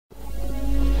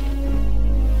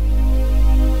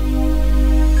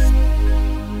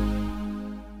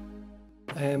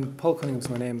Paul Cunningham's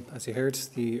my name, as you heard,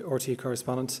 the RTÉ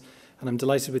Correspondent, and I'm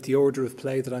delighted with the order of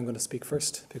play that I'm going to speak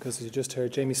first, because as you just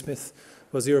heard, Jamie Smith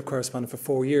was the Europe Correspondent for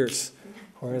 4 years,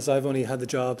 whereas I've only had the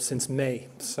job since May,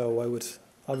 so I would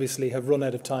obviously have run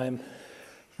out of time,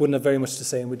 wouldn't have very much to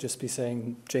say, and would just be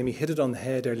saying Jamie hit it on the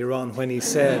head earlier on when he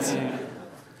said...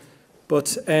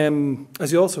 But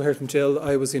as you also heard from Jill,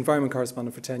 I was the Environment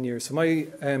Correspondent for 10 years. So my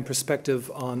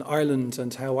perspective on Ireland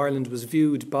and how Ireland was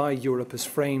viewed by Europe is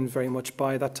framed very much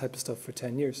by that type of stuff for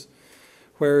 10 years,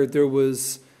 where there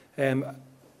was a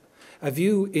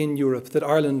view in Europe that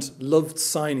Ireland loved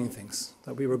signing things,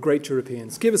 that we were great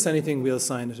Europeans. Give us anything, we'll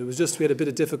sign it. It was just we had a bit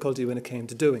of difficulty when it came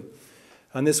to doing.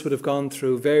 And this would have gone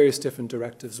through various different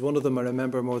directives. One of them I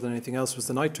remember more than anything else was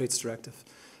the Nitrates Directive,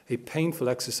 a painful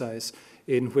exercise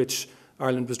in which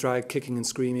Ireland was dragged kicking and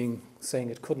screaming, saying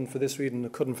it couldn't for this reason,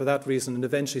 it couldn't for that reason, and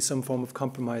eventually some form of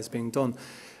compromise being done.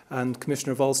 And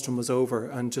Commissioner Wallström was over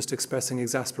and just expressing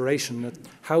exasperation at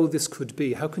how this could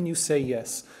be. How can you say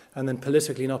yes and then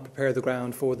politically not prepare the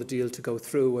ground for the deal to go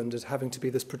through, and it having to be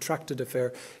this protracted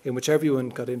affair in which everyone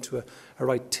got into a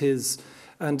right tiz.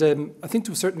 And I think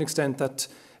to a certain extent that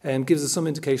gives us some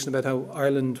indication about how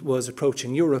Ireland was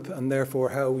approaching Europe, and therefore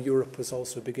how Europe was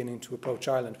also beginning to approach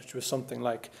Ireland, which was something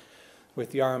like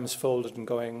with the arms folded and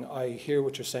going, I hear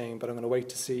what you're saying, but I'm going to wait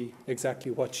to see exactly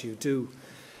what you do.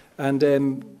 And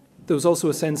there was also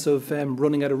a sense of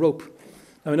running out of rope.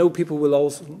 Now, I know people will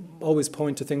always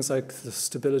point to things like the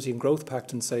Stability and Growth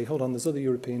Pact and say, hold on, there's other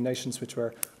European nations which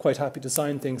were quite happy to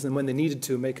sign things, and when they needed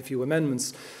to, make a few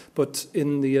amendments. But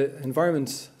in the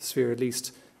environment sphere, at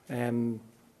least,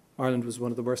 Ireland was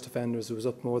one of the worst offenders. It was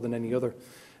up more than any other.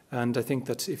 And I think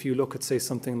that if you look at, say,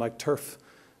 something like turf,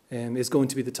 is going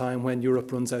to be the time when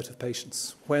Europe runs out of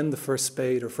patience. When the first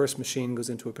spade or first machine goes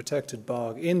into a protected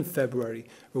bog in February,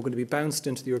 we're going to be bounced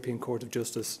into the European Court of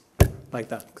Justice like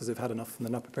that, because they've had enough and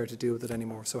they're not prepared to deal with it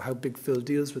anymore. So how Big Phil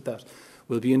deals with that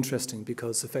will be interesting,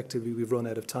 because effectively we've run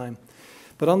out of time.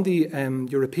 But on the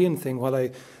European thing, while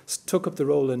I took up the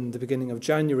role in the beginning of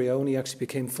January, I only actually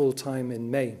became full-time in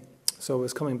May. So I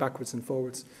was coming backwards and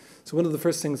forwards. So one of the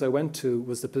first things I went to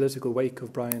was the political wake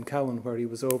of Brian Cowan, where he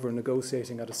was over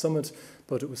negotiating at a summit,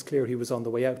 but it was clear he was on the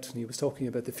way out, and he was talking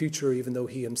about the future, even though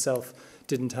he himself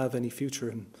didn't have any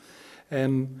future.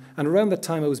 And around that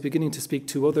time, I was beginning to speak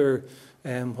to other,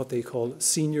 what they call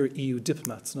senior EU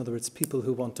diplomats, in other words, people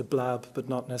who want to blab but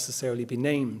not necessarily be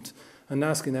named, and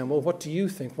asking them, well, what do you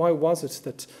think? Why was it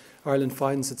that Ireland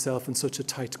finds itself in such a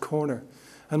tight corner?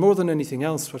 And more than anything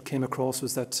else, what came across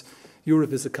was that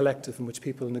Europe is a collective in which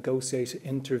people negotiate,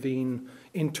 intervene,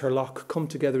 interlock, come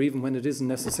together even when it isn't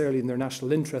necessarily in their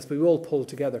national interest, but we all pull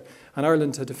together. And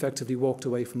Ireland had effectively walked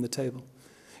away from the table.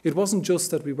 It wasn't just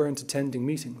that we weren't attending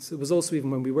meetings. It was also even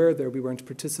when we were there, we weren't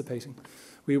participating.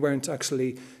 We weren't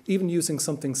actually even using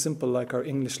something simple like our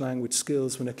English language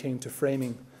skills when it came to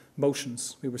framing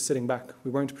motions. We were sitting back.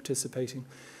 We weren't participating.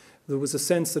 There was a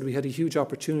sense that we had a huge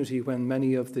opportunity when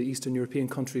many of the Eastern European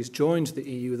countries joined the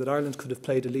EU, that Ireland could have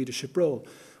played a leadership role.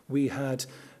 We had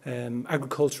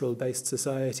agricultural-based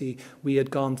society. We had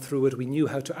gone through it. We knew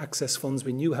how to access funds.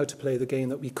 We knew how to play the game,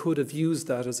 that we could have used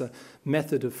that as a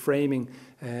method of framing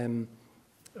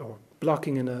or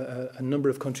blocking in a number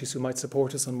of countries who might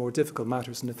support us on more difficult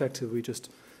matters, and effectively we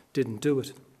just didn't do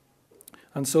it.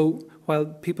 And so while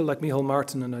people like Micheál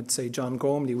Martin and I'd say John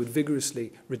Gormley would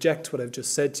vigorously reject what I've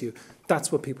just said to you,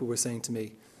 that's what people were saying to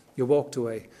me. You walked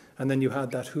away. And then you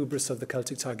had that hubris of the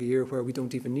Celtic Tiger, where we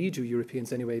don't even need you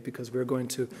Europeans anyway, because we're going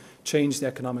to change the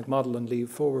economic model and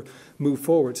move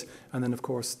forward. And then, of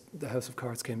course, the House of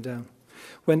Cards came down.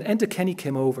 When Enda Kenny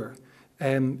came over,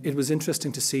 it was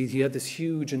interesting to see he had this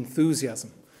huge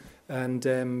enthusiasm. And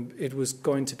it was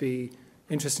going to be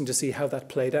interesting to see how that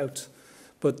played out.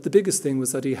 But the biggest thing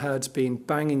was that he had been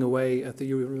banging away at the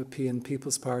European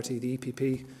People's Party, the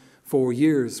EPP, for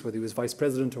years, whether he was vice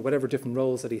president or whatever different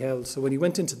roles that he held. So when he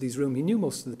went into these rooms, he knew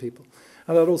most of the people.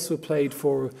 And that also played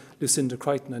for Lucinda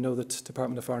Crichton. I know that the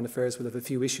Department of Foreign Affairs will have a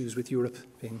few issues with Europe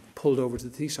being pulled over to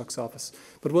the Taoiseach's office.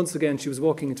 But once again, she was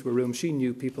walking into a room, she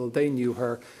knew people, they knew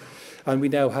her. And we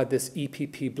now had this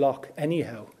EPP bloc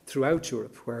anyhow throughout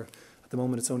Europe, where at the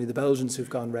moment it's only the Belgians who've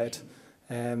gone red.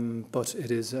 But it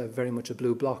is very much a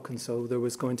blue bloc, and so there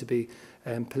was going to be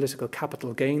political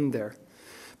capital gain there.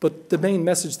 But the main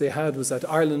message they had was that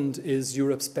Ireland is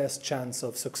Europe's best chance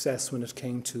of success when it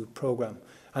came to programme.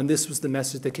 And this was the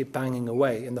message they kept banging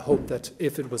away, in the hope that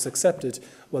if it was accepted,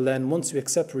 well then once you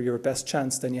accept your best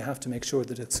chance, then you have to make sure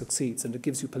that it succeeds, and it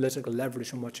gives you political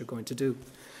leverage on what you're going to do.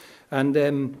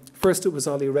 And first it was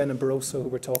Olli Rehn and Barroso who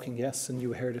were talking yes, and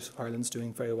you heard it, Ireland's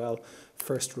doing very well.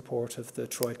 First report of the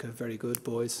Troika, very good,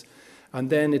 boys. And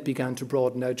then it began to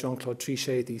broaden out. Jean-Claude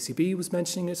Trichet, the ECB, was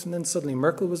mentioning it, and then suddenly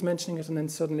Merkel was mentioning it, and then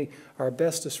suddenly our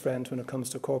bestest friend when it comes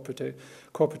to corporate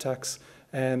tax,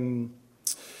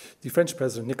 the French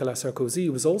President, Nicolas Sarkozy,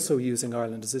 was also using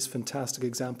Ireland as this fantastic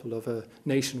example of a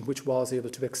nation which was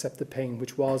able to accept the pain,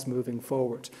 which was moving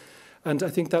forward. And I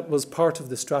think that was part of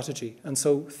the strategy. And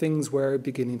so things were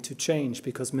beginning to change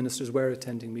because ministers were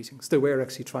attending meetings. They were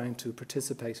actually trying to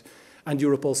participate. And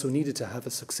Europe also needed to have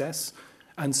a success.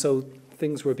 And so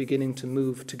things were beginning to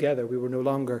move together. We were no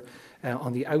longer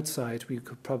on the outside. We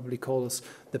could probably call us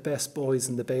the best boys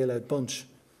in the bailout bunch.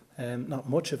 Not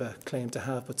much of a claim to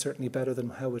have, but certainly better than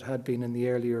how it had been in the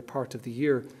earlier part of the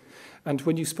year. And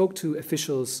when you spoke to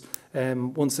officials,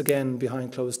 once again,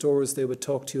 behind closed doors, they would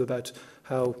talk to you about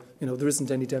how, there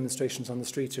isn't any demonstrations on the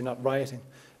streets, you're not rioting.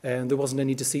 And there wasn't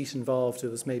any deceit involved.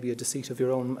 It was maybe a deceit of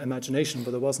your own imagination,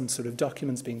 but there wasn't sort of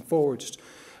documents being forged.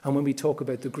 And when we talk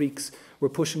about the Greeks, we're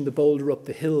pushing the boulder up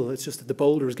the hill. It's just that the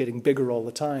boulder is getting bigger all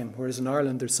the time. Whereas in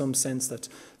Ireland, there's some sense that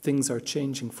things are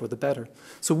changing for the better.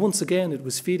 So once again, it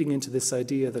was feeding into this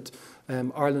idea that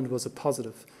Ireland was a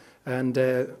positive. And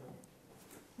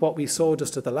what we saw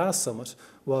just at the last summit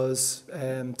was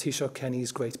Taoiseach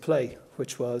Kenny's great play,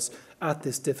 which was at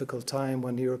this difficult time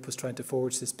when Europe was trying to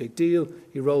forge this big deal,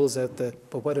 he rolls out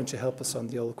but why don't you help us on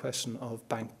the old question of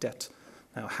bank debt?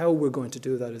 Now, how we're going to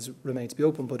do that remains to be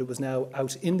open, but it was now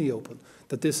out in the open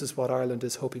that this is what Ireland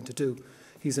is hoping to do.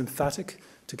 He's emphatic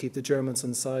to keep the Germans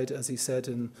on side, as he said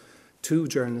to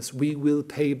journalists, we will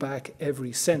pay back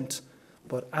every cent.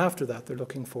 But after that, they're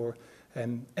looking for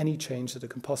any change that it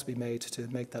can possibly be made to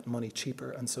make that money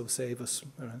cheaper and so save us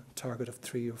a target of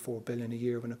 3 or 4 billion a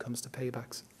year when it comes to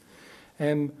paybacks.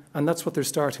 And that's what they're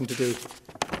starting to do.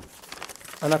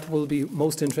 And that will be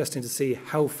most interesting to see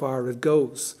how far it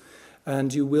goes.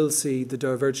 And you will see the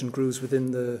divergent grooves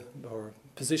or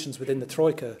positions within the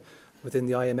Troika, within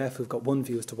the IMF, who've got one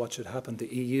view as to what should happen, the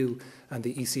EU and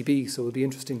the ECB. So it'll be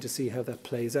interesting to see how that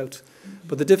plays out.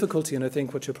 But the difficulty, and I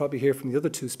think what you'll probably hear from the other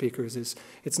two speakers, is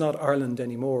it's not Ireland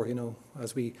anymore.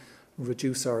 As we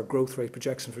reduce our growth rate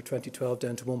projection for 2012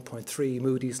 down to 1.3,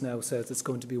 Moody's now says it's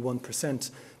going to be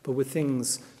 1%. But with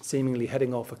things seemingly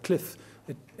heading off a cliff,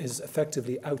 it is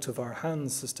effectively out of our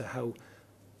hands as to how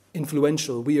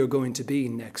influential we are going to be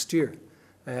next year.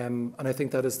 And I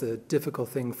think that is the difficult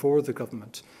thing for the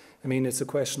government. I mean, it's a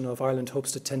question of Ireland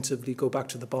hopes to tentatively go back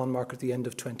to the bond market at the end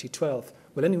of 2012.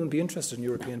 Will anyone be interested in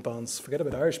European bonds? Forget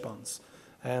about Irish bonds.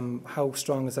 How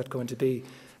strong is that going to be?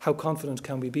 How confident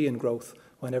can we be in growth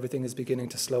when everything is beginning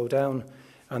to slow down?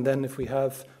 And then if we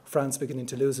have France beginning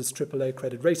to lose its AAA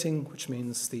credit rating, which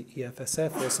means the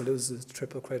EFSF also loses its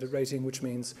triple credit rating, which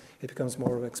means it becomes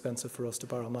more expensive for us to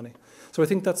borrow money. So I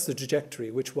think that's the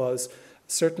trajectory, which was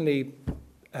certainly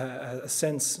a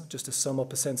sense, just to sum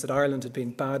up, a sense that Ireland had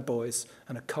been bad boys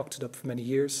and had cocked it up for many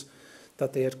years,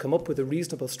 that they had come up with a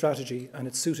reasonable strategy and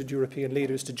it suited European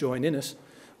leaders to join in it,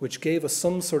 which gave us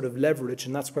some sort of leverage,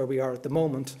 and that's where we are at the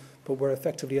moment, but we're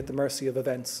effectively at the mercy of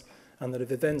events, and that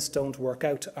if events don't work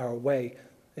out our way,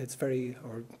 it's very,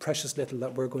 or precious little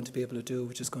that we're going to be able to do,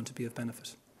 which is going to be of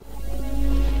benefit.